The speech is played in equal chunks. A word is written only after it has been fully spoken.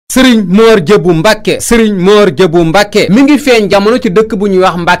Serigne Mor Diabou Mbacke Serigne Mor Diabou Mbacke mi ngi feeñ jamono ci dëkk bu ñuy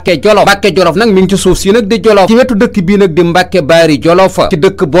wax Mbacke Jolof Mbacke Jolof nag mi ngi ci suuf si nag di Jolof ci wetu dëkk bii nag di Mbacke Bari Jolof ci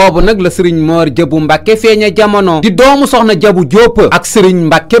dëkk boobu nag la Serigne Mor Diabou Mbacke feeñe jamono di doomu soxna Diabou Diop ak Serigne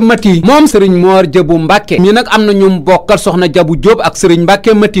Mbacke Maty moom Serigne Mor Diabou Mbacke mi nag am na ñu bokkal soxna Diabou Diop ak Serigne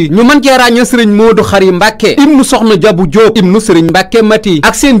Mbacke Maty ñu mën cee ràññee Serigne Modou Khary Mbacke ibnu soxna Diabou Diop ibnu Serigne Mbacke Maty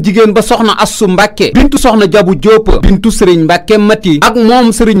ak seen jigéen ba soxna Assu Mbacke bintu soxna Diabou Diop bintu Serigne Mbacke Maty ak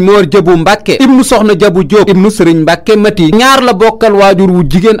moom Serigne Mor Diabou Mbacke ibnu soxna Diabou Diop ibnu Serigne Mbacke Maty ñaar la bokkal waajur wu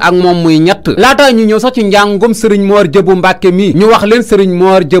jigéen ak moom muy ñett laataa ñu ñëw sax ci njàngum Serigne Mor Diabou Mbacke mi ñu wax leen Serigne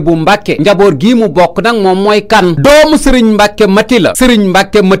Mor Diabou Mbacke njaboot gii mu bokk nag moom mooy kan doomu Serigne Mbacke Maty la Serigne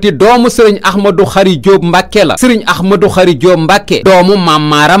Mbacke Maty doomu Serigne Ahmadou Khary Diop Mbacke la Serigne Ahmadou Khary Diop Mbacke doomu Mame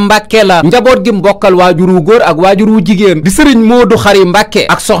Mara Mbacke la njaboot gi mu bokkal waajur wu góor ak waajur wu jigéen di Serigne Modou Khary Mbacke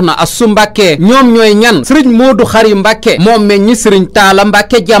ak soxna Assu Mbacke ñoom ñooy ñan Serigne Modou Khary Mbacke moom meññi Serigne Talla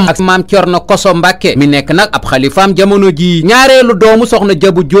Mbacke jàmm ak maam Cerno Koso Mbacke mi nekk nag ab xalifaam jamono jii ñaareelu doomu soxna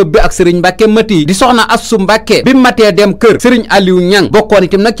Diabou Diop bi ak Serigne Mbacke Maty di soxna Assu Mbacke bi matee dem kër Serigne Aliou Niang bokkoon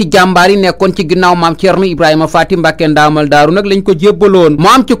itam nag ci jàmbaar yi nekkoon ci ginnaaw maam Cerno Ibrahima Faty Mbacke ndaamal daaru nag lañ ko jébbaloon mu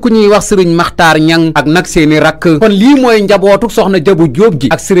am ci ku ñuy wax Serigne Makhtar Niang ak nag seeni rakk kon lii mooy njabootu soxna Diabou Diop ji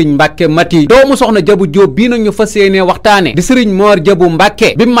ak Serigne Mbacke Maty doomu soxna Diabou Diop bii nag ñu fas yéenee waxtaane di Serigne Mor Diabou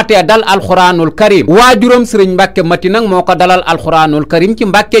Mbacke bi matee dal alxuraanul karim waajuram Serigne Mbacke Maty nag moo ko dalal alxuraanul karim ci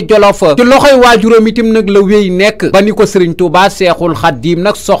Mbacke Jolof ci loxoy waajuram itam nag la wéy nekk ba ni ko Serigne Touba Seexul Xaddiim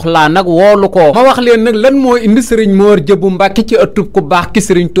nag soxlaa nag woolu ko ma wax leen nag lan moo indi Serigne Mor Diabou Mbacke ci ëttub ku baax ki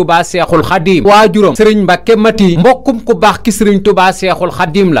Serigne Touba Seexul Xaddiim waajuram Serigne Mbacke Maty mbokkum ku baax ki Serigne Touba Seexul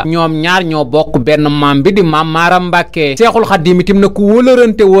Xaddiim la ñoom ñaar ñoo bokk benn maam bi di Mame Mara Mbacke Seexul Xaddiim itam nag ku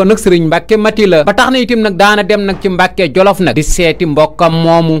wólarante woon nag Serigne Mbacke Maty la ba tax na itam nag daana dem nag ci Mbacke Jolof nag di seeti mbokkam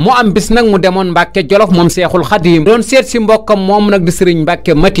moomu mu am bis nag mu demoon Mbacke Jolof moom Seexul Xaddiim doon seet si mbokkam moomu nag di Serigne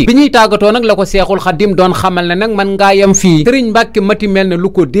Mbacke Maty bi ñuy tàggatoo nag la ko Seexul Xaddiim doon xamal ne nag man ngaa yem fii Serigne Mbacke Maty mel ne lu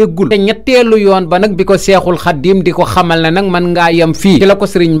ko déggul te ñetteelu yoon ba nag bi ko Seexul Xaddiim di ko xamal ne nag man ngaa yem fii ci la ko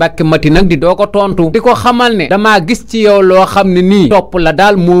Serigne Mbacke Maty nag di doo ko tontu di ko xamal ne damaa gis ci yow loo xam ne nii topp la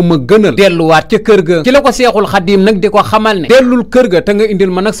daal moo ma gënal delluwaat ca kër ga ci la ko Seexul Xaddiim nag di ko xamal ne dellul kër ga te nga indil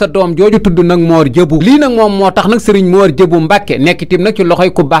ma nag sa doom jooju tudd nag Mor Diabou lii nag moom moo tax nag Serigne Mor Diabou Mbacke nekk itam nag ci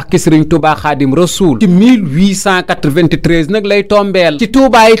loxoy ku baax ki Serigne Touba Xaadim Rasuul ci 1893 nag lay tombeel ci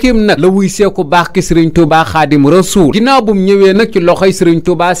Touba itam nag la wuy see ku baax ki Serigne Touba Xaadim Rasuul ginnaaw bu mu ñëwee nag ci loxoy Serigne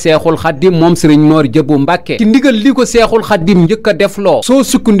Touba Seexul Xaddiim moom Serigne Mor Diabou Mbacke ci ndigal li ko Seexul Xaddiim njëkk a defloo soo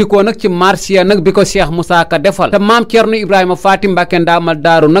sukkandikoo nag ci marsiya nag bi ko Cheikh Moussa Ka defal te maam Cerno Ibrahima Faty Mbacke ndaamal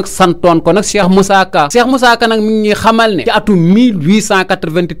daaru nag santoon ko nag Cheikh Moussa Ka Cheikh Moussa Ka nag mi ngi ñuy xamal ne ci atum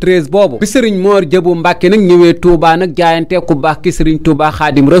 1893 boobu bi Serigne Mor Diabou Mbacke nag ñëwee Touba nag jaayante ku baax ki Serigne Touba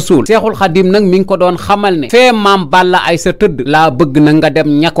Xaadim Rasuul Seexul Xaddiim nag mi ngi ko doon xamal ne fee maam Balla ay sa tëdd laa bëgg na nga dem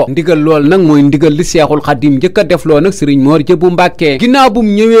ña ko ndigal lool nag mooy ndigal li Seexul Xaddiim njëkk a defloo nag Serigne Mor Diabou Mbacke ginnaaw bu mu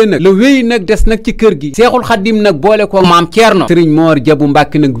ñëwee nag la wéy nag des nag ci kër gi Seexul Xaddiim nag boole ko maam Cerno Serigne Mor Diabou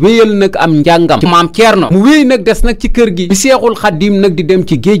Mbacke nag wéyal nag am njàngam ci maam Cerno mu wéy nag des nag ci kër gi bi Seexul Xaddiim nag di dem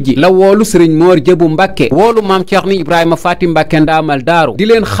ci géej gi la woolu Serigne Mor Diabou Mbacke woolu maam Cerno Ibrahima Faty Mbacke ndaamal daaru di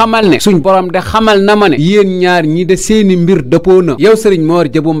leen xamal ne suñ borom de xamal na ma ne yéen ñaar ñi de seeni mbir dëppoo na yow Serigne Mor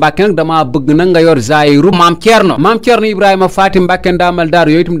Diabou Mbacke nag damaa bëgg nag nga yor zaayiru maam Cerno Ibrahima Faty Mbacke ndaamal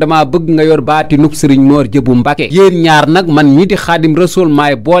daaru yooyu itam damaa bëgg nga yor baatinub Serigne Mor Diabou Mbacke yéen ñaar nag man ñi di Xaadim Rasuul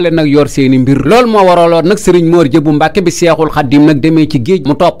maay boole nag yor seeni mbir loolu moo waraloon nag Serigne Mor Diabou Mbacke bi Seexul Xaddiim nag demee ci géej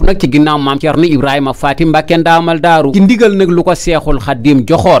mu topp nag ci ginnaaw maam Cerno Ibrahima Faty Mbacke ndaamal daaru ci ndigal nag lu ko Seexul Xaddiim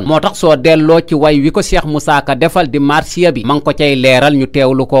joxoon moo tax soo delloo ci way wi ko Cheikh Moussa Ka defal di marsiya bi ma ngi ko cay leeral ñu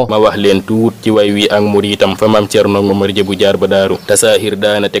teewlu ko ma wax leen tuut ci way wi ak muriitam fa maam Cerno Mor Diabou jaar ba daaru tasaahir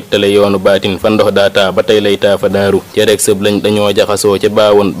daana tegtale yoonu baatin fa ndox daataa ba tey lay taa fa daaru ca rek sëb lañ dañoo jaxasoo ca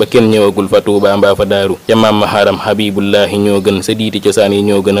baawoon ba kenn ñëwagul fa Tuubaa mbaa fa daaru ca maam maharam habibullahi ñoo gën sa diiti cosaan yi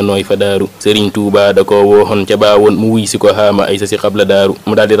ñoo gën a nooy fa daaru Serigne Touba da ko wooxoon ca baawoon mu wuy si ko xaama ay sa si xabla daaru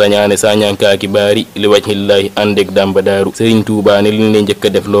mu daal di rañaane saa ñankaaki baari li wajhillaahi àndeg damba daaru Serigne Touba ne liñ leen njëkk a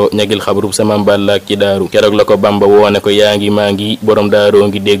defloo ñagil xabrub sama mbàllaak ci daaru keroog la ko Bamba woone ko yaa ngi maa ngi borom daaroo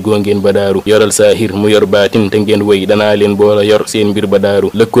ngi déggoo ngeen ba daaru yoral saahir mu yor baatin te ngeen wëy danaa leen boole yor seen mbir ba daaru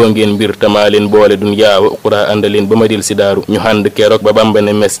lëkkoo ngeen mbir tamaa leen boole dunyaa wa uqura ànda leen ba ma dil si daaru ñu xànd keroog ba Bamba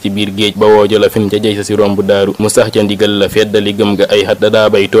ne mes ci biir géej ba woojo la fin ca jey sa si romb daaru mu sax ca ndigal la feddali gëm nga ay xat dadaa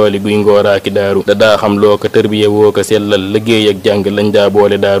bay tooli guy ngooraaki daaru dadaa xam loo ko tërbiye woo ko sellal liggéey ak jàng lañ daa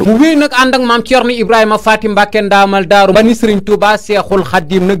boole daaru mu wéy nag ànd ak maam Cerno Ibrahima Faty Mbacke ndaamal daaru ba ni Serigne Touba Seexul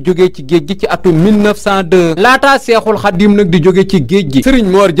Xaddiim nag jógee ci géej gi ci atum 1902 laataa Seexul Xaddiim nag di jóge ci géej gi Serigne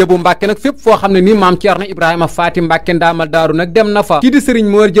Mor Diabou Mbacke nag fépp foo xam ne nii maam Cerno Ibrahima Faty Mbacke ndaamal daaru nag dem na fa kii di Serigne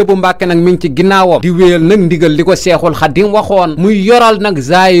Mor Diabou Mbacke nag mi ngi ci ginnaawam di wéyal nag ndigal li ko Seexul Xaddiim waxoon muy yoral nag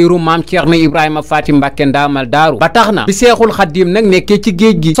zaayiru maam Ceerno Ibrahima Faty Mbacke ndaamal daaru ba tax na bi seexul xaddiim nag nekkee ci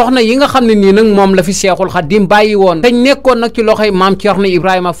géej gi soxna yi nga xam ne nii nag moom la fi seexul xaddiim bàyyi woon dañ nekkoon nag ci loxoy maam Ceerno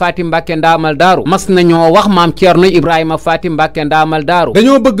Ibrahima Faty Mbacke ndaamal daaru mas nañoo wax maam Ceerno Ibrahima Faty Mbacke ndaamal daaru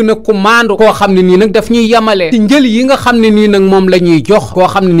dañoo bëgg nag ku maandu koo xam ne nii nag daf ñuy yemale ci njël yi nga xam ne nii nag moom la ñuy jox koo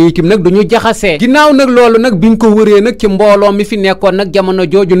xam ne nii itam nag duñu jaxasee ginnaaw nag loolu nag biñ ko wëree nag ci mbooloo mi fi nekkoon nag jamono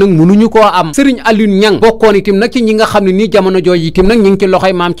jooju nag mënuñu koo am Serigne Alioune Niang bokkoon itam nag ci ñi nga xam ne nii jamono jooju itam nag ñu ngi ci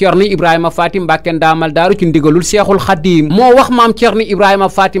loxoy maam Ceerno Ibrahima Faty Mbacke ndaamal daaru ci ndigalul seexul xaddiim moo wax maam Ceerno Ibrahima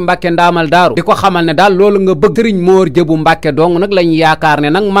Faty Mbacke ndaamal daaru di ko xamal ne daal loolu nga bëgg Serigne Mor Diabou Mbacke dong nag lañ yaakaar ne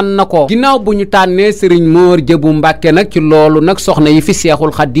nag mën na ko ginnaaw bu ñu tànnee Serigne Mor Diabou Mbacke nag ci loolu nag soxna yi fi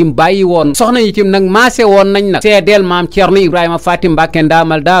seexul xaddiim bàyyi woon soxna yi itam nag maase woon nañ nag seedeel maam Ceerno Ibrahima Faty Mbacke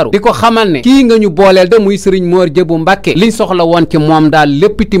ndaamal daaru di ko xamal ne kii nga ñu booleel da muy Serigne Mor Diabou Mbacke liñ soxla woon ci moom daal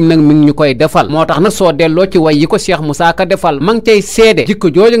lépp itam nag mi ngi ñu koy defal moo tax nag soo delloo ci way yi ko Cheikh Moussa Ka defal ma ngi cay seede jikko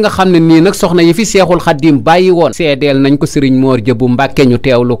jooju nga xam ne nii nag soxna yi fi seexul xaddiim bàyyi woon seedeel nañ ko Serigne Mor Diabou Mbacke ñu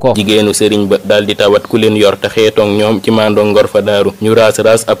teewlu ko jigéenu sëriñ ba daal di tawat ku leen yor te xeetoog ñoom ci maandoo ngor fa daaru ñu raas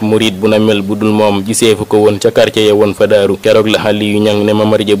ab murid bu na mel bu dul moom giseefu ko woon ca quartier ya woon fa daaru keroog la xali yu ñang ne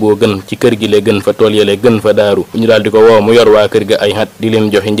Mamar Diabou gën ci kër gi le gën fa tool yale gën fa daaru ñu daal di ko woo mu yor waa kër ga ay xat di leen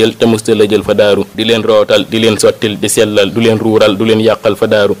joxe njël te musta la jël fa daaru di leen rootal di leen sottil di sellal du leen ruural du leen yàqal fa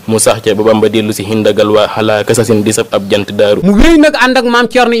daaru mu sax ca ba Bamba dellu si hindagal waa xalaa kasasin di sab ab jant daaru mu wéy nag ànd ak maam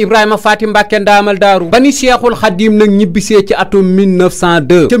Ceerno Ibrahima Faty Mbacke ndaamal daaru ba ni seexul xaddiim nag ñibbisee ci atum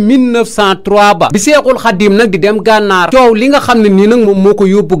 1902 ca 1903 ba bi seexul xaddiim nag di dem gànnaar coow li nga xam ne nii nag moom moo ko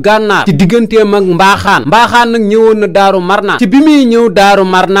yóbbu gànnaar ci digganteem ak mbaaxaan nag ñëwoon na daaru marnaan ci bi muy ñëw daaru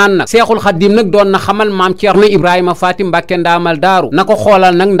marnaan nag seexul xaddiim nag doon na xamal maam Ceerno Ibrahima Faty Mbacke ndaamal daaru na ko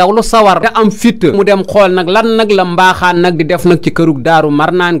xoolal nag ndaw lu sawar te am fit mu dem xool nag lan nag la mbaaxaan nag di def nag ci kërug daaru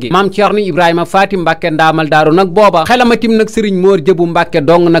marnaan gi maam Ceerno Ibrahima Faty Mbacke ndaamal daaru nag booba xelamatim nag Serigne Mor Diabou Mbacke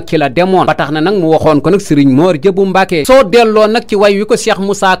dong nag ci la demoon ba tax na nag mu waxoon ko nag Serigne Mor Diabou Mbacke soo delloo nag ci way wi ko Cheikh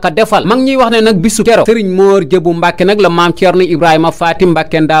Moussa Ka defal mag ñuy wax ne nag bisu kero Serigne Mor Diabou Mbacke nag la maam Ceerno Ibrahima Faty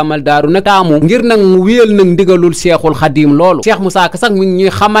Mbacke ndaamal daaru nag taamu ngir nag mu wéyal nag ndigalul seexul xaddiim loolu Cheikh Moussa Ka sax mi ngi ñuy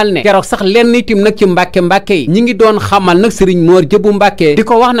xamal ne keroog sax lenn itim nag ci mbàkke yi ñi ngi doon xamal nag Serigne Mor Diabou Mbacke di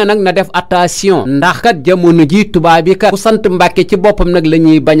ko wax ne nag na def attention ndax kat jamono ji tubaab bi kat ku sant Mbacke ci boppam nag la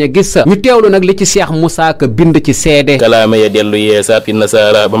ñuy bañ a gis ñu teewlu nag li ci Cheikh Moussa Ka bind ci seede kalaama ya dellu yeesaat fi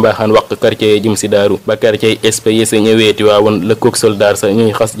nasaara ba mbaaxaan waq quartier jëm si daaru ba quartier espeye sa ñëweeti waawoon la kook soldaar sa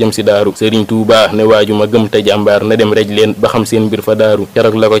ñuy xas jëm si daaru Serigne Touba ne waaju ma gëm te jàmbaar na dem rej leen ba xam seen mbir fa daaru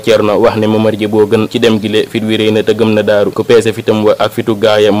keroog la ko Ceerno wax ne Mamar Diabou gën ci dem gile fit wi réy na te gëm na daaru ku peese fitam wa ak fitu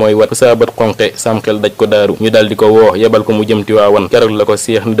gaaya mooy wat ku saabat xonqe sam xel daj ko daaru ñu dal di ko woo yebal ko mu jëm ti waawan keroog la ko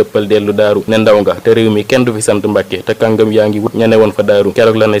seex ni dëppal dellu daaru ne ndaw nga te réew mi kenn du fi sant Mbacke te kàngam yaa ngi wut ña ne woon fa daaru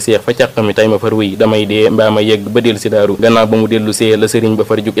keroog la ne seex fa càq mi tay ma far wuy damay dee mbaa ma yegg ba del si daaru gannaaw ba mu dellu see la sëriñ ba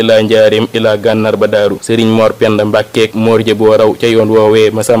far jug ilaa njaareem ilaa gànnaar ba daaru sëriñ Mor Penda Mbackeek Mor Diabou raw ca yoon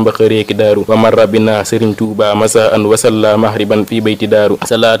woowee masamba xëreeki daaru wa mar rabbina sëriñ Touba masa an wasalla mahriban fii bayti daaru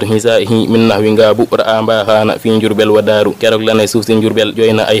salaatu hisaahi min nax wi ngaabu ra'a mbaaxaana fii njurbel wa daaru keroog la ne suuf si njurbel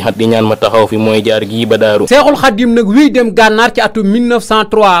jooy na ay xat di ñaan ma taxaw fi mooy jaar gii ba daaru seexul xaddiim nag wiy dem gànnaar ci atum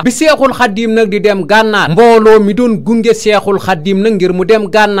 1903 bi seexul xaddiim nag di dem gànnaar mbooloo mi doon gunge seexul xaddiim nag ngir mu dem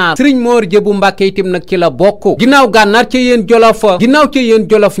gànnaar sëriñ Mor Diabou Mbacke itam nag ci la bokk ginnaaw gànnaar ca yéen jolof ginnaaw ca yéen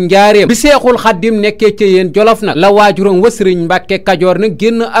jolof njaareem bi seexul xaddiim nekkee ca yéen jolof nag la waajuram wa sëriñ Mbacke Kajoor nag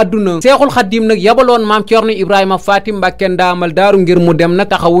génn àdduna seexul xaddiim nag yabaloon maam Ceerno Ibrahima Faty Mbacke ndaamal daaru ngir mu dem nag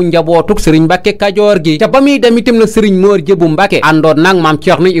taxawu njabootuk sëriñ Mbacke Kajoor gi ca ba muy dem itam nag sëriñ Mor Diabou Mbacke àndoon nag maam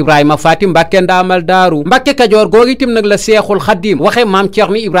Ceerno Ibrahima Faty Mbacke ndaamal daaru Mbacke Kajoor googu itam nag la seexul xaddiim waxe maam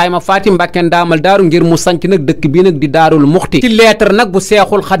Ceerno Ibrahima Faty Mbacke ndaamal daaru ngir mu sanc nag dëkk bi nag di daarul muxti ci lettre nag bu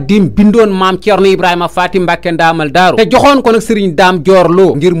seexul xaddiim bindoon maam Ceerno Ibrahima Faty Mbacke ndaamal daaru te joxoon ko nag sëriñ Daam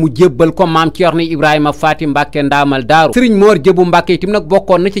Joorloo ngir mu jébbal ko maam Ceerno Ibrahima Faty Mbacke ndaamal daaru sëriñ Mor Diabou Mbacke itam nag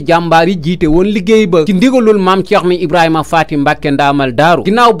bokkoon na ci jàmbaar yi jiite woon liggéey ba ci ndigalul maam Ceerno Ibrahima Faty Mbacke ndaamal daaru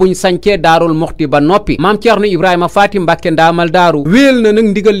ginnaaw buñ sancee daarul muxti ba noppi maam Ceerno Ibrahima Faty Mbacke ndaamal daaru wéel na nag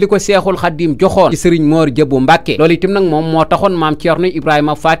ndigal li ko seexul xaddiim joxoon ci sëriñ Mor Diabou Mbacke loolu itam nag moom moo taxoon maam Ceerno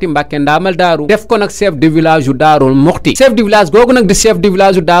Ibrahima Faty Mbacke ndaamal daaru def ko nag chef de village yu daarul muxti chef de village googu nag di chef de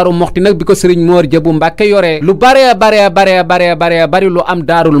village yu daarul muxti nag bi ko sëriñ Mor Diabou Mbacke yoree lu bari lu am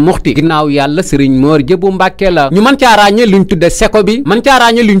daarul muxti ginnaaw yàlla sëriñ Mor Diabou Mbacke la ñu mën caa ràññe luñ tudde seko bi mën caa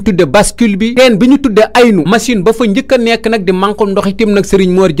ràññe luñ tudde bascule bi teen bi ñu tudde aynu machine ba fa njëkk a nekk nag di manqul ndox itam nag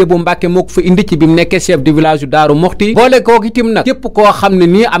sëriñ Mor Diabou Mbacke moo ko fa indi ci bi mu nekkee chef de village yu daaru muxti boole kooku itam nag képp koo xam ne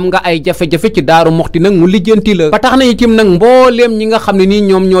nii am nga ay jafe-jafe ci daaru muxti nag mu lijjanti la ba tax na itam nag mbooleem ñi nga xam ne nii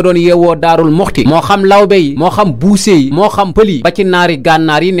ñoom ñoo doon yeewoo daarul muxti moo xam lawbe yi moo xam buuse yi moo xam pël yi ba ci naari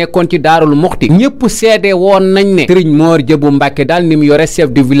gànnaar yi nekkoon ci daarul muxti ñëpp seede woon nañ ne Serigne Mor Diabou Mbacke daal ni mu yore chef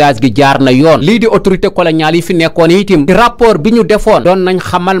de village gi jaar na yoon lii di autorité coloniale yi fi nekkoon itim ci rapport bi ñu defoon doon nañ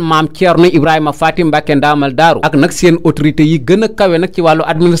xamal maam Thierno Ibrahima Faty Mbacke ndaamal daaru ak nag seen autorité yi gën a kawe nag ci wàllu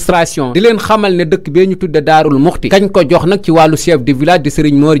administration di leen xamal ne dëkk bee ñu tudde daarul muxti kañ ko jox nag ci wàllu chef de village di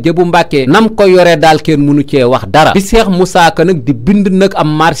Serigne Mor Diabou Mbacke nam ko yoree daal kenn mënu cee wax dara bi Cheikh Moussa Ka nag di bind nag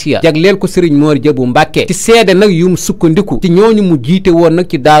am marsiya jagleel ko Serigne Mor Diabou Mbacke ci seede nag yum sukkandiku ci ñooñu mu jiite woon nag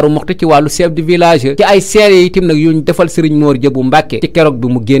ci daaru muxti ci wàllu chef de village ci ay seede itam nag yuñ defal Serigne Mor Diabou Mbacke ci keroog bi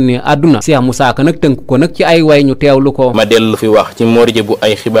mu génnee àdduna Cheikh Moussa Ka nag tënk ko nag ci ay way ñu teewlu ko. ma dellu fi wax ci Mor Diabou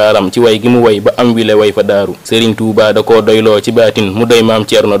ay xibaaram ci way gi mu way ba am wile way fa daaru Serigne Touba da koo doyloo ci baatin mu doy maam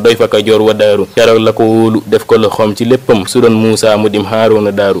Thierno doy fa Kajoor wa daaru keroog la ko wóolu def ko loxoom ci léppam su doon Moussa mu dim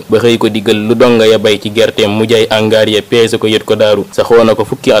Haaruna daaru ba xëy ko diggal lu donga ya bay ci gerteem mu jaay angaar ya peese ko yët ko daaru saxoo na ko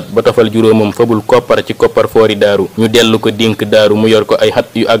fukki at ba tofal juróomam fabul koppar ci koppar foori daaru ñu dellu ko dénk daaru mu yor ko ay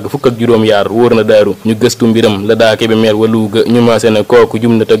xat yu àgg fukk ak juróom yaar wóor na daaru ñu gëstu mbiram la daake bi meer waluuga ñu maase ne kooku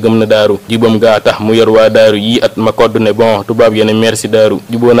jum na te gëm na daaru jubam gaa tax mu yor waa daaru yii at ma kodd ne bon tubaab ya ne merci daaru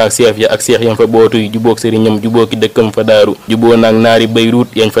juboo naag seef ya ak seex yam fa bootuy juboog sëriñam juboo ki dëkkam fa daaru juboo naag naari Bayruut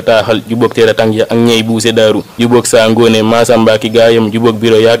yañ fa taaxal juboog teera tàng ya ak ñey buuse daaru juboog saa ngóone maasamba ki gaayam juboog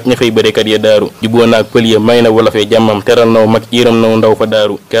biro yaag ña fay bërekat ya daaru juboo naag pël ya may na wolofee jàmmam teral naw mag yéram naw ndaw fa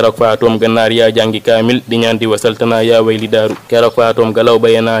daaru keroog faatoom gannaar yaa jàngi kaamil di ñaan di wasaltanaa yaa way li daaru keroog faatoom galaw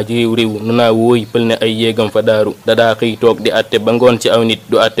bayanaa ji réew nu naa wóoy pël ne ay yéegam fa daaru dadaa xëy toog di atte ba ngoon ci aw nit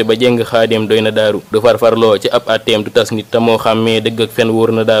du atte ba jeng xaadeem doy na daaru du farfarloo ci ab atteem du tas nit te moo xàmmee dëgg ak fen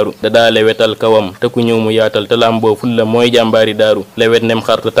wóor na daaru dadaa lewetal kawam te ku ñëw mu yaatal te làmboo ful la mooy jàmbaari daaru lewet nem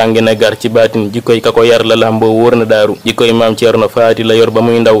xar te tàngi na gar ci baatin jikkoy ka ko yar la làmboo wóor na daaru jikkoy maam Thierno Faty la yor ba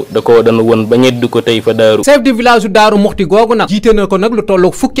muy ndaw da koo danu won ba ñeddu ko tey fa daaru chef de village u daaru muxti googu nag jiite na ko nag lu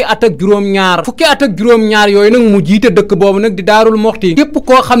tollu fukki at ak juróom-ñaar yooyu nag mu jiite dëkk boobu nag di daarul muxti képp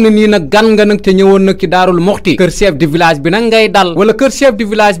koo xam ne nii nag gan nga nag te ñëwoon nag ci daarul muxti kër chef de village bi nag ngay dal wala kër chef de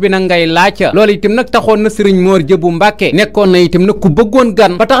village bi nag ngay laajca loolu itam nag taxoon na Serigne Mor Diabou Mbacke nekkoon na itam nag ku bëggoon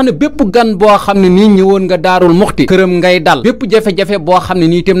gan ba tax na bépp gan boo xam ne nii ñëwoon nga daarul muxti këram ngay dal bépp jafe-jafe boo xam ne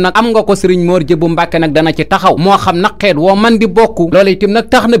nii itam nag am nga ko Serigne Mor Diabou Mbacke nag dana ci taxaw moo xam nag xeet woo man di bokk loolu itam nag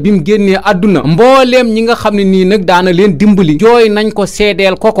tax na bi mu génnee àdduna mbooleem ñi nga xam ne nii nag daana leen dimbali jooy nañ ko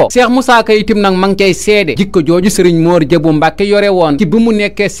seedeel ko Cheikh Moussa Ka itam nag ma ngi cay seede jikko jooju Serigne Mor Diabou Mbacke yore woon ci bi mu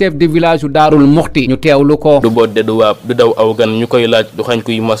nekkee chef de village u daarul muxti ñu teewlu ko. du bodde du waab du daw aw gan ñu koy laaj du xañ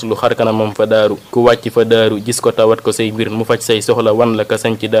kuy maslu xarkanamam fa daaru ku wàcc fa daaru gis ko tawat ko say mbir mu faj say soxla wan la ka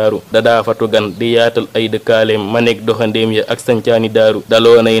sañ ci daaru dadaa fatu gan di yaatal ay dëkkaaleem ma nekk doxandéem ya ak sañcaani daaru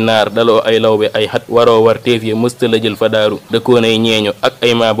daloo nay naar daloo ay lawbe ay xat waroo war teef ya mësta la jël fa daaru dëkkoonay ñeeño ak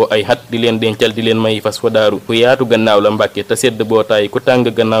ay maabo ay xat di leen dencal di leen may fas fa daaru ku yaatu gannaaw la Mbàkke te sedd bootaay ku tàng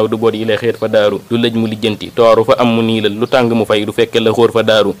gannaaw du boot yi lay xeet fa daaru du lëj mu lijjanti tooru fa am mu niilal lu tàng mu fay du fekke la xóor fa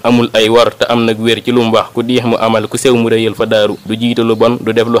daaru amul ay war te am nag wér ci lu mu wax ku diix mu amal ku sew mu rëyal fa daaru du jiite lu bon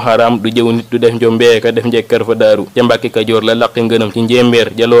du def lu xaraam du jëw nit du def njombeeka def njekkar fa daaru ca Mbàkke Kajoor la laqi ngënam ci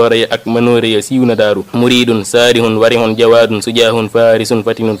njéembéer jaloore ya ak mënoore ya siiw na daaru muridun saarihun warihun jawaadun sujaahun faarisun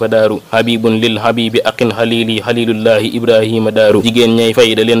fatinun fa daaru habibun lil habibi aqin xalili xalilullahi ibrahima daaru jigéen ñay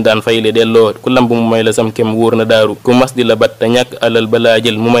fay da leen daan fayle delloo ku lamb mu may la sam kem wóor na daaru ku mas di la bat te ñàkk alal balaa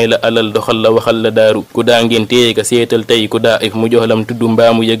jël mu may la alal doxal la waxal la daaru ku daa ngeen téye ka seetal tey ku daa if mu jox lam tudd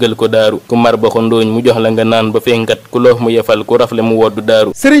mbaa mu yëgal ko daaru ku mar ba xondooñ mu jox la nga naan ba fenkat ku loof mu yefal ku rafle mu woddu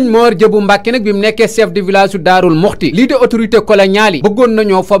daaru Serigne Mor Diabou Mbacke nag bi mu nekkee chef de village su daarul muxti lii de autorité coloniale yi bëggoon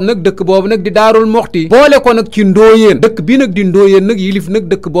nañoo fam nag dëkk boobu nag di daarul muxti boole ko nag ci ndóoyéen dëkk bii nag di ndóoyéen nag yilif nag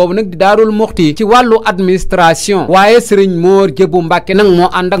dëkk boobu nag di daarul muxti ci wàllu administration waaye Serigne Mor Diabou Mbacke nag moo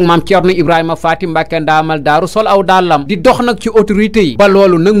ànd ak maam Thierno Ibrahima Faty Mbacke ndaamal daaru sol aw dàllam di dox nag ci autorité yi ba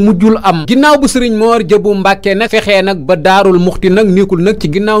loolu nag mujjul am ginnaaw bu Serigne Mor Diabou Mbacke nag fexee nag ba daarul muxti nag nekkul nag ci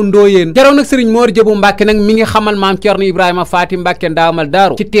ginnaaw ndóoyéen keroog nag Serigne Mor Diabou Mbacke nag mi ngi xamal maam Thierno Ibrahima Faty Mbacke ndaamal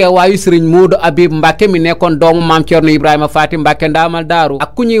daaru ci teewaayu Serigne Modou Habib Mbacke mi nekkoon doomu maam Thierno Ibrahima Faty Mbacke ndaamal daaru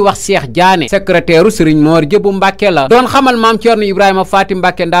ak ku ñuy wax Cheikh Diané secrétaire u Serigne Mor Diabou Mbacke la doon xamal maam Thierno Ibrahima Faty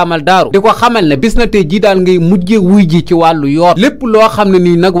Mbacke ndaamal daaru di ko xamal ne bis na tey jii daal ngay mujje wuy ji ci wàllu yoon lépp loo xam ne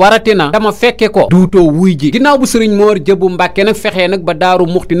nii nag warati na dama fekke ko duutoo wuy ji ginnaaw bu Serigne Mor Diabou Mbacke nag fexee nag ba daaru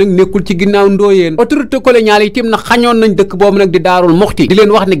muxti nag nekkul ci ginnaaw ndóoyéen autorité coloniale yi tim nag xañoon nañ dëkk boobu nag di daarul muxti di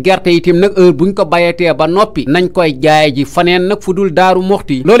leen wax ne gerte yi tim nag heure buñ ko bayatee ba noppi nañ koy jaaye ji faneen nag fu dul daaru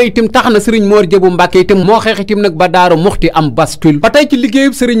muxti loolu itam tax na Serigne Mor Diabou Mbacke itam moo xeex itam nag ba daaru muxti am bascule ba tey ci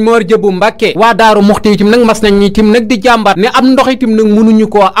liggéeyub Serigne Mor Diabou Mbacke waa daaru muxti itam nag mas nañ ñi itam nag di jàmbat ne am ndox itam nag mënuñu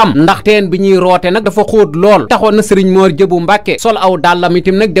koo am ndax teen bi ñuy roote nag dafa xóot lool taxoon na Serigne Mor Diabou Mbacke sol aw dàllam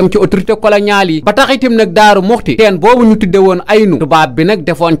itam nag dem ci autorité coloniale yi ba tax itam nag daaru muxti teen boobu ñu tudde woon aynu tubaab bi nag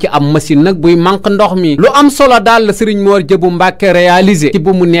defoon ci am machine nag buy manque ndox mi lu am solo daal la Serigne Mor Diabou Mbacke réalisé ci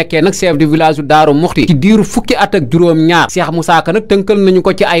bu mu nekkee nag chef de village u daaru muxti ci diiru fukki at ak juróom-ñaar Cheikh Moussa Ka nag tënkal nañu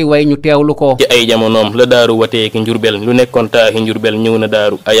ko ci ay way ñu teewlu ko. ci ay jamonoom la daaru wateeki njurbel lu nekkoon taaxi njurbel ñëw na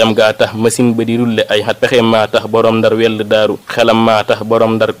daaru ayam gaa tax machine ba di rulle ay xat pexem maa tax borom ndar wel daaru xelam maa tax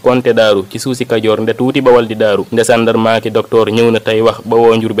borom ndar konte daaru ci suusi kajoor nde tuuti bawal di daaru nde sandar maaki docteur ñëw na tey wax ba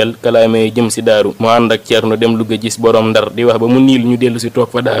woo njurbel kalaamee jëm si daaru mu ànd ak ceerno dem Luga gis borom ndar di wax ba mu niil ñu dellu si toog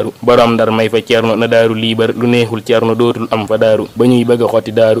fa daaru borom ndar may fa ceerno na daaru liibar lu neexul ceerno dootul am fa daaru ba ñuy bëgg a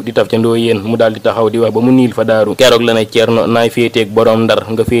xotti daaru di taf ca ndoo yéen mu daal di taxaw di wax ba mu niil fa daaru keroog la ne ceerno naay féeteeg borom ndar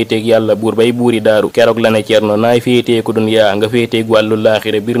nga féeteeg yàlla buur bay buuri daaru keroog la ne ceerno naay féeteeku dunyaa nga féeteeg wàllu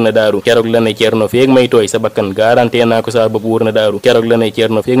laaxire bir na daaru keroog la ne ceerno feeg may tooy sa bakkan garanté naa ko saa bopp wóor na daaru keroog la ne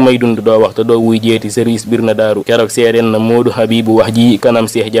ceerno feeg may dund doo wax te doo wuy jeeti service bir na daaru keroog seedeen na Moodu Habibu wax ji kanam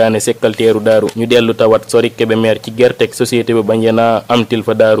Seex Jaane sekkal teeru daaru ñu dellu tawat sori Kébémer ci gertek société ba bañ yenaa amtil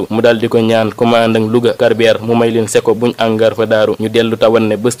fa daaru mu dal di ko ñaan commande ak Louga Karbeer mu may leen seko buñ angar fa daaru ñu dellu tawat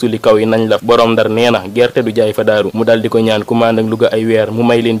ne bëstuli kaw yi nañ la borom ndar nee na gerte du jaay fa daaru mu dal di ko ñaan commande ak Louga ay weer mu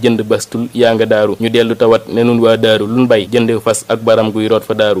may leen jënd bastul yaa nga daaru ñu dellu tawat ne nun waa daaru luñ bay jënde fas ak baram guy root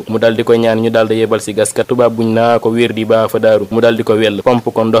fa daaru mu dal di ko ñaan ñu dal da yebal si gaskat tubaab buñ naa ko wér di baa fa daaru mu dal di ko wel pomp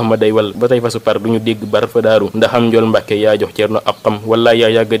ko ndox ma day wal ba tey fasu par duñu dégg bar fa daaru ndaxam njool Mbàkke yaa jox Ceerno ab xam wala yaa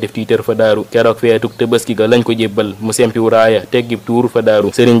yàgga def tiitër fa daaru keroog feetuk Tabaski ga lañ ko jébbal mu sempiw raaya teggib tuur fa daaru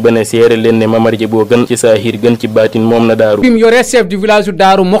sëriñ ba ne seere leen ne Mamar Diabou gën ci saahir gën ci baatin moom na daaru bim yore chef du village yu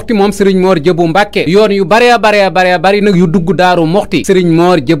Daaru Moxti moom Serigne Mor Diabou Mbacke yoon yu bare bari nag yu dugg Daaru Moxti Serigne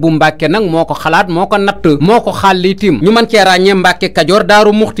Mor Diabou Mbacke nag moo ko xalaat moo ko natt moo ko xàlli tim ñu mën cee ràññee Mbacke Kajoor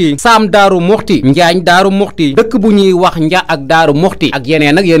Daaru Moxti Saam Daaru Moxti Njaañ Daaru Moxti dëkk bu ñuy wax Nja ak Daaru Moxti ak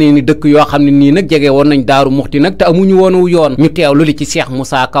yeneen nag yeneen i dëkk yoo xam ne nii nag jege woon nañ Daaru Moxti nag te amuñu woonu yoon ñu teewlu li ci Cheikh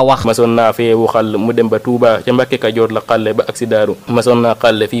Moussa Ka wax masoon naa feewu xàll mu dem ba Touba ca Mbacke Kajoor la xàlle ba agsi daaru masoon naa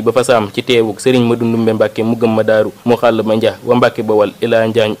xàlle fii ba fasaam ci teewuk Serigne Madundumbe Mbacke mu gëm ma daaru mu xàll ba Nja wa Mbacke Bawal ilaa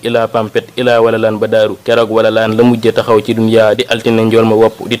Njaañ ilaa Pampet ilaa Walalaan ba daaru keroog Walalaan la mujj taxaw ci dunyaa di altine njool ma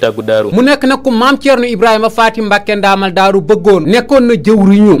wopp di tàggu daaru mu nekk nag ku maam Ceerno Ibrahima Faati Mbacke ndaamal daaru bëggoon nekkoon na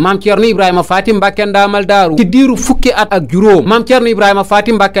jëwriñu maam Ceerno Ibrahima Faati Mbacke ndaamal daaru ci diiru fukki at ak juróom maam Ceerno Ibrahima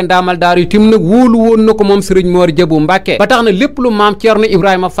Faati Mbacke ndaamal daaru itam nag wóolu woon na ko moom Serigne Mor Diabou Mbacke ba tax na lépp lu maam Ceerno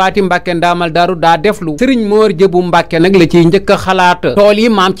Ibrahima Faati Mbacke ndaamal daaru daa deflu Serigne Mor Diabou Mbacke nag la ciy njëkk a xalaat tool yi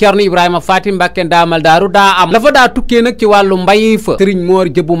maam Ceerno Ibrahima Faati Mbacke ndaamal daaru daa am la fa daa tukkee nag ci wàllu mbay fa Serigne Mor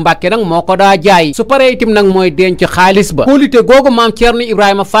Diabou Mbacke nag moo ko daa jaay su paree itam nag mooy denc xaalis ba kóolite googu maam Ceerno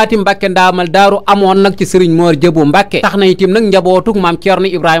Ibrahima Faati Mbacke ndaamal daaru amoon nag ci Serigne Mor Diabou Mbacke tax na itam nag njabootuk maam Ceerno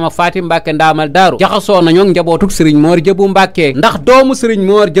Ibrahima Faati Mbacke ndaamal daaru jaxasoo nañoo njabootuk Serigne Mor Diabou Mbacke ndax doomu Serigne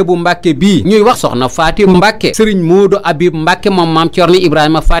Mor Diabou Mbacke bii ñuy wax soxna Faati Mbacke Serigne Modou Habib Mbacke moom maam Ceerno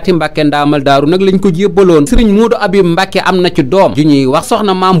Ibrahima Faati Mbacke ndaamal daaru nag lañ ko jébbaloon Serigne Modou Habib Mbacke am na ci doom ju ñuy wax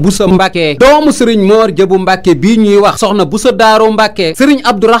soxna maam Boussa Mbacke doomu Serigne Mor Diabou Mbacke bii ñuy wax soxna Boussa Daaru Mbacke Serigne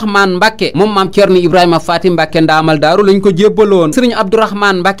Abdourahmane Mbacke moom maam Ceerno Ibrahima Faati Mbacke ndaamal daaru lañ ko jébbaloon Serigne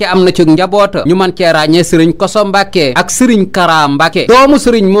Abdourahmane Mbacke am na ci njaboota ñu mën cee ràññee Serigne Koso Mbacke ak Serigne Kara Mbacke doomu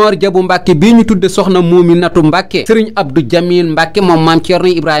Serigne Mor Diabou Mbacke bii ñu tudde soxna Muminatu Mbacke Serigne Abdou Jamil Mbacke moom maam Ceerno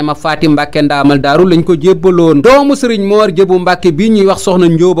Ibrahima Faati Mbacke ndaamal daaru lañ ko jébbaloon doomu Serigne Mor Diabou Mbacke bii ñuy wax soxna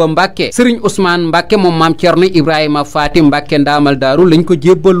Njóoba Mbacke Serigne Ousmane Mbacke moom maam Ceerno Ibrahima Faati Mbacke ndaamal daaru lañ ko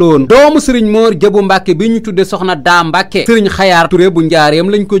jébbaloon doomu Serigne Mor Diabou Mbacke bii ñu tudde soxna Daa Mbacke Serigne Xayaar Touré bu njaareem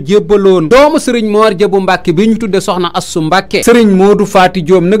lañ ko jébbaloon doomu Serigne Mor Diabou Mbacke bii ñu tudde soxna Assu Mbacke Serigne Modou Faati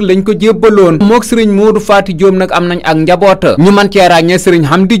Diom nag lañ ko jébbaloon mook Serigne Modou Faati Diom nag am nañ ak njaboota ñu mën cee ràññee Serigne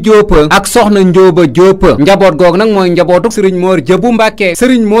Hamdi Diop ak soxna Njóoba Diop njaboot goog nag mooy njabootu Serigne Mor Diabou Mbacke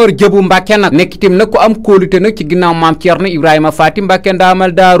Serigne Mor Diabou Mbacke nag nekk itam nag ku am kóolute nag ci ginnaaw maam Ceerno Ibrahima Faati Mbacke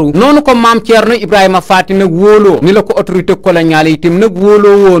ndaamal daaru noonu ko maam Ceerno Ibrahima Faati nag wóoloo ni la ko autorité coloniale itam nag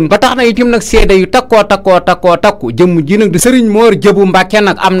wóoloo woon ba tax na itam nag seede yu takku jëmm ji nag di Serigne Mor Diabou Mbacke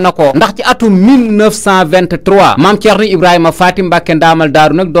nag am na ko ndax ci atum 1923 maam Ceerno Ibrahima Faati Mbacke ndaamal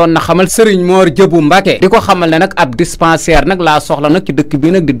daaru nag doon na xamal Serigne Mor Diabou Mbacke di ko xamal ne nag ab dispensaire nag laa soxla nag ci dëkk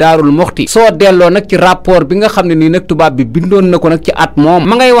bi nag di Daarul Moxti soo delloo nag ci rapport bi nga xam ne nii nag tubaab bi bindoon na ko nag ci at moom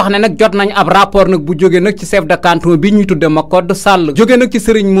ma ngay wax ne nag jot nañ ab rapport nag bu jógee nag ci chef de canton bi ñuy tudde Makoddu Sall jóge nag ci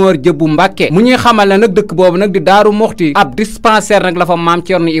Serigne Mor Diabou Mbacke mu ñuy xamal ne nag dëkk boobu nag di Daaru Moxti ab dispensaire nag la fa maam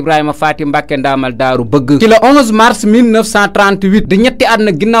Ceerno Ibrahima Faati Mbacke ndaamal daaru bëgg ci le 11 mars 1938 di ñetti at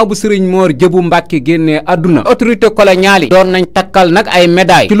nag ginnaaw bu Serigne Mor Diabou Mbacke génnee àdduna autorité coloniale yi doon nañ takkal nag ay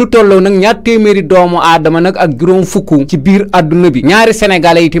médaille ci lu tolloo nag ñaar téeméeri doomu aadama nag ak juróom fukk ci biir àdduna bi ñaari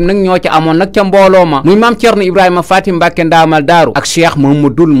sénégalais itam nag ñoo ci amoon nag ca mbooloo ma muy maam Ceerno Ibrahima Faati Mbacke ndaamal daaru ak Cheikh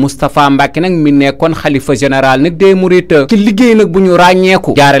Mamadul Moustapha Mbacke nag mi nekkoon xalifa général nag des mourides ci liggéey nag bu ñu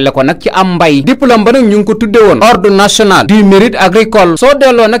ràññeeku jaarale ko nag ci am mbay diplôme ba nag ñu ngi ko tudde woon ordre national du mérite agricole soo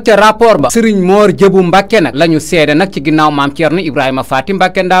delloo nag ca rapport ba Serigne Mor Diabou Mbacke nag la ñu seede nag ci ginnaaw maam Ceerno Ibrahima Faati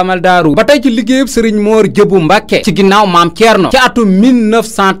Mbacke ndaamal daaru ba tey ci liggéeyub sëriñ Mor Diabou Mbacke ci ginnaaw maam Thierno ci atum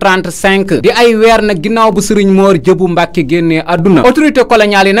 1935 di ay weer nag ginnaaw bu sëriñ Mor Diabou Mbacke génnee àdduna autorité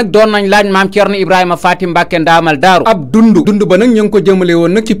coloniale yi nag doon nañ laaj maam Thierno Ibrahima Faty Mbacke ndaamal daaru ab dund ba nag ñu ngi ko jëmale woon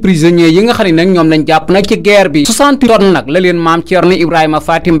nag ci prisonniers yi nga xam ne nag ñoom lañ jàpp nag ci guerre bi 60 tonnes nag la leen maam Thierno Ibrahima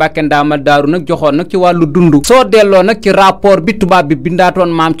Faty Mbacke ndaamal daaru nag joxoon nag ci wàllu dund soo delloo nag ci rapport bi tubaab bi bindaatoon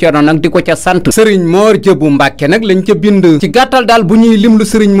maam Thierno nag di ko ca sant sëriñ Mor Diabou Mbacke nag lañ ca bind ci gàttal daal bu ñuy lim lu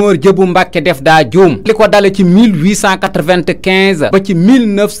sëriñ Mor Diabou Mbacke def daa juum li ko dale ci 1895 ba ci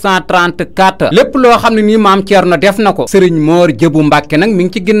 1934 lépp loo xam ne nii maam Thierno def na ko sëriñ Mor Diabou Mbacke nag mi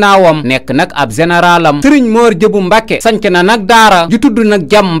ngi ci ginnaawam nekk nag ab généralam sëriñ Mor Diabou Mbacke sanc na nag daara ju tudd nag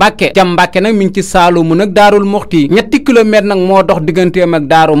Jam Mbacke nag mi ngi ci Saalumu nag Daarul Muxti ñetti kilomètre nag moo dox digganteem ak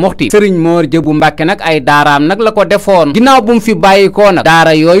Daaru Muxti sëriñ Mor Diabou Mbacke nag ay daaraam nag la ko defoon ginnaaw bu mu fi bàyyikoo nag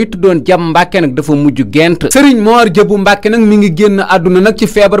daara yooyu tuddoon Jam Mbacke nag dafa mujj gent sëriñ Mor Diabou Mbacke nag mi ngi génn àdduna nag ci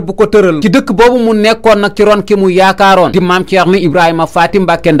feebar bu ko tëral ci dëkk boobu mu nekkoon nag ci ron ki mu yaakaaroon di maam Thierno Ibrahima Faty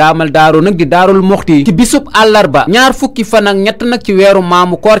Mbacke ndaamal daaru nag di Daarul Muxti ci bisub àllarba ñaar fukki fan ak ñett nag ci weeru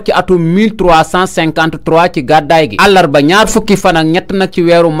maamu koor ci atum 1353 ci gàddaay gi àllarba ñaar fukki fan ak ñett nag ci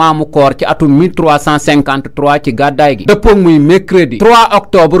weeru maamu koor ci atum 1353 ci gàddaay gi dëppoog muy mercredi 3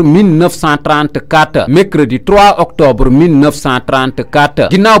 octobre 1934 mercredi 3 octobre 1934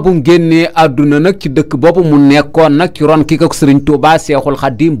 ginnaaw bu mu génnee àdduna nag ci dëkk boobu mu nekkoon nag ci ron ki ko sëriñ Tuubaa Seexul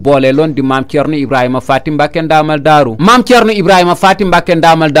Xadiim boole loon di maam Thierno Ibrahima Faty Mbacke ndaamal daaru maam Thierno Ibrahima Faty Mbacke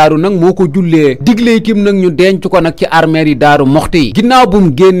ndaamal daaru nag moo ko jullee digle itam nag ñu denc ko nag ci armeer yi Daaru Muxti yi ginnaaw bu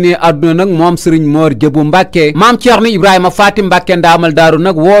mu génnee àdduna nag moom sëriñ Mor Diabou Mbacke maam Thierno Ibrahima Faty Mbacke ndaamal daaru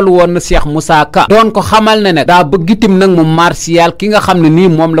nag woolu woon na Cheikh Moussa Ka doon ko xamal ne nag daa bëgg itam nag mu martial ki nga xam ne nii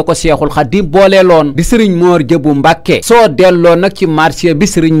moom la ko Seexul Xadiim boole loon di sëriñ Mor Diabou Mbacke soo delloo nag ci marché bi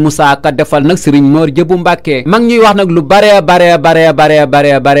sëriñ Moussa Ka defal nag sëriñ Mor Diabou Mbacke mag ñuy wax nag lu bare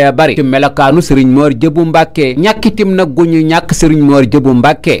bari ci melokaanu sëriñ Mor Diabou Mbacke ñàkkitim nag gu ñu ñàkk sëriñ Mor Diabou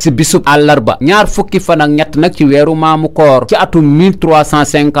Mbacke si bisub àllarba ñaar fukki fan ak ñett nag ci weeru maamu koor ci atum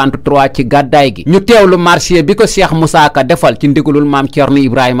 1353 ci gàddaay gi ñu teewlu marché bi ko Cheikh Moussa Ka defal ci ndigalul maam Thierno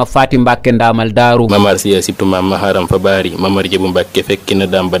Ibrahima Faty Mbacke ndaamal daaru ma marché sibtu maam maharam fa baari Mamar Diabou Mbacke fekki na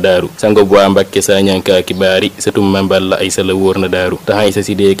daam ba daaru sango bu waa Mbacke saa ñankaaki baari satum ma mballa ay sa la wóor na daaru taxay sa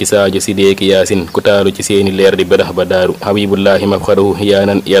sideeki saajo sideeki yaasin ku taalu ci seeni leer di badax ba daaru habibullahi mafxadahu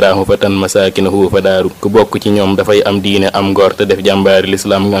yaanan yaraahu fatan masakinahu fa daaru ku bokk ci ñoom dafay am diine am ngor te def jàmbaari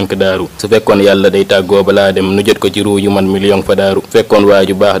lislaam ngànk daaru su fekkoon yàlla day tàggoo balaa dem nu jot ko ci ruu yu man million fa daaru fekkoon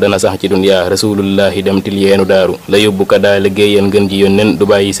waaju baax dana sax ci dunyaa rasulullahi dem til yeenu daaru la yóbbu ka daa liggéeyeen ngën ji yónneen du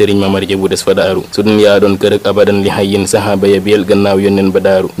bàyyi sëriñ Mamar Diabou des fa daaru su dunyaa doon kër ak abadan li hayyin saxaaba ya beel gannaaw yónneen ba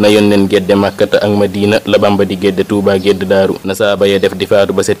daaru na yónneen gedde màkkata ak madina la bamba di gedde tuubaa gedd daaru na saaba ya def di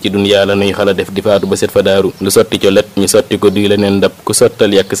faatu ba set ci dunyaa la nuy xala def di faatu ba set fa daaru lu sotti colet ñu sotti ko duy la neen ndab ku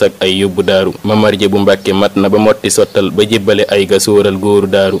sottal yàkk sak ay yóbbu daaru Mamar Diabou Mbacke mat na ba motti sottal ba jébbale ay ga sóoral góoru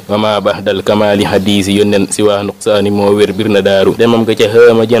daaru mama bax dal kamaali hadiisi yónneen si waa nuqsaani moo wér bir na daaru demam ga ca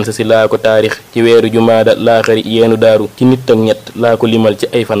xëama jën sa si laa ko taarix ci weeru jumaada laaxari yeenu daaru ci nit ak ñett laa ko limal ci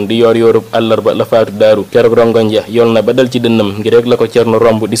ay fan di yoor yoorub àllarba la faatu daaru keroog rongoñ ja yol na ba dal ci dënnam ngi rek la ko cerno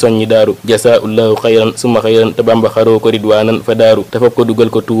romb di soññi daaru jasaa'ullahu xayran suma xayran te bamba xaroo ko ridwaanan fa daaru te fab ko dugal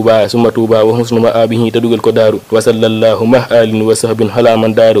ko tuubaa suma tuubaa wa husnu ma abihi te dugal ko daaru wa sallallahu ma alin wa sahbin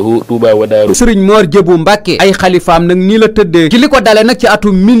halaaman daaruhu tuubaa wa daaru sëriñ Mor Diabou Mbacke ay xalifaam nag nii la tëddee ci li ko dale nag ci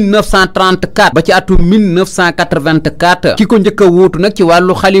atum 1934 ba ci atum 1984 ki ko njëkk a wuutu nag ci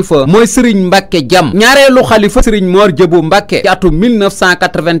wàllu xalifa mooy sëriñ Mbacke Jam ñaareelu xalifa sëriñ Mor Diabou Mbacke ci atum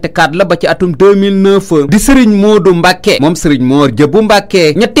 1984 la ba ci atum 2009 di sëriñ Modou Mbacke moom sëriñ Mor Diabou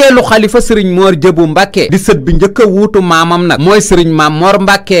Mbacke ñetteelu xalifa sëriñ Mor Diabou Mbacke di sët bi njëkk a wuutu maamam nag mooy sëriñ Maam Mor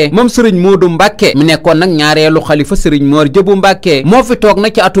Mbacke moom sëriñ Modou Mbacke mi nekkoon nag ñaareelu xalifa sëriñ Mor Diabou Mbacke moo fi toog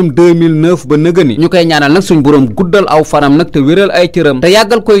nag ci atum 2009 ba nëgëni ñu koy ñaanal nag suñ boroom guddal aw fanam nag te wéral ay cëram te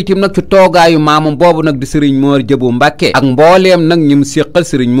yàggal ko itim nag ci toogaayu maamam boobu nag di sëriñ Mor Diabou Mbacke ak mbooleem nag ñi mu séqal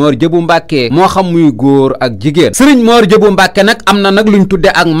sëriñ Mor Diabou Mbacke moo xam muy góor ak jigéen sëriñ Mor Diabou Mbacke nag am na nag luñ tudde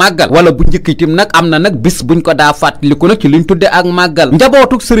ak màggal wala bu njëkk itim nag am na nag bis buñ ko daa fàttaliku nag ci luñ tudde ak màggal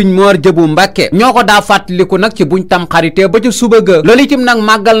njabootuk sëriñ Mor Diabou Mbacke ñoo ko daa fàttaliku nag ci buñ tam xaritee ba ca suba ga loolu itim nag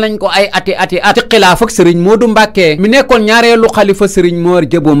màggal nañ ko ay ati at ci xilaaf ak sëriñ Modou Mbacke mi nekkoon ñaareelu xalifa sëriñ Mor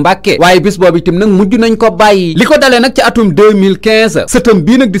Diabou Mbacke waaye bis boobu itim nag mujj nañ ko bàyyi li ko dalee nag ci atum 2015 sëtam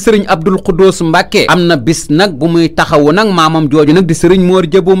bii nag di sëriñ Abdul Xudoos Mbacke am na bis nag bu muy taxawu nag maamam jooju nag di sëriñ Mor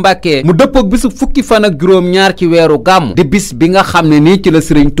Diabou Mbacke mu dëppoog bisu fukki fan ak juróom-ñaar ci weeru gàmm di bis bi nga xam ne nii ci la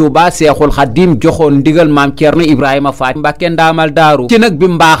sëriñ Touba Seexul Xadim joxoon ndigal maam Thierno Ibrahima Faty Mbacke ndaamal daaru ci nag bi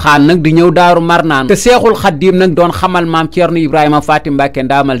mbaaxaan nag di ñëw daaru marnaan te Seexul Xadim nag doon xamal maam Thierno Ibrahima Faty Mbacke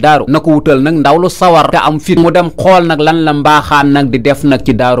ndaamal daaru na ko wutal nag ndaw lu sawar te am fit mu dem xool nag lan la mbaaxaan nag di def nag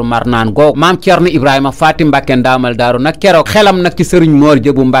ci daaru marnaan googu maam Cerno Ibrahima Faati Mbàkke ndaamal daaru nag keroog xelam nag ci sëriñ Mor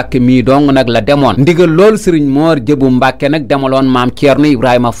Diabou Mbacke mii dong nag la demoon ndigal loolu sëriñ Mor Diabou Mbacke nag demaloon maam Cerno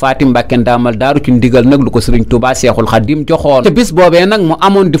Ibrahima Faati Mbàkke ndaamal daaru ci ndigal nag lu ko sëriñ Touba Seexul Xadim joxoon te bis boobee nag mu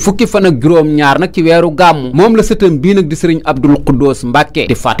amoon di fukki fan ak juróom-ñaar nag ci weeru gàmmu moom la sëtam bii nag di sëriñ Abdul Xuddoos Mbàkke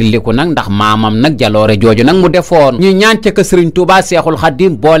di fàttaliku nag ndax maamam nag jaloore jooju nag mu defoon ñu ñaan ca ka sëriñ Touba Seexul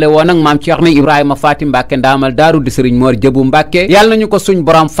Xadim boole woon nag maam Cerno Ibrahima Faati Mbàkke ndaamal daaru di sëriñ Mor Diabou Mbacke yàlla nañu ko suñ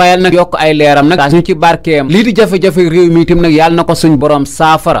borom fayal nag yokk ay leeram nag taas ñu ci barkeem lii di jafe-jafe réew mi itam nag yàlla na ko suñ borom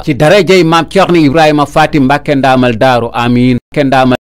saafara ci darajay maam Cerno Ibrahima Faati Mbàkke ndaamal daaru amiin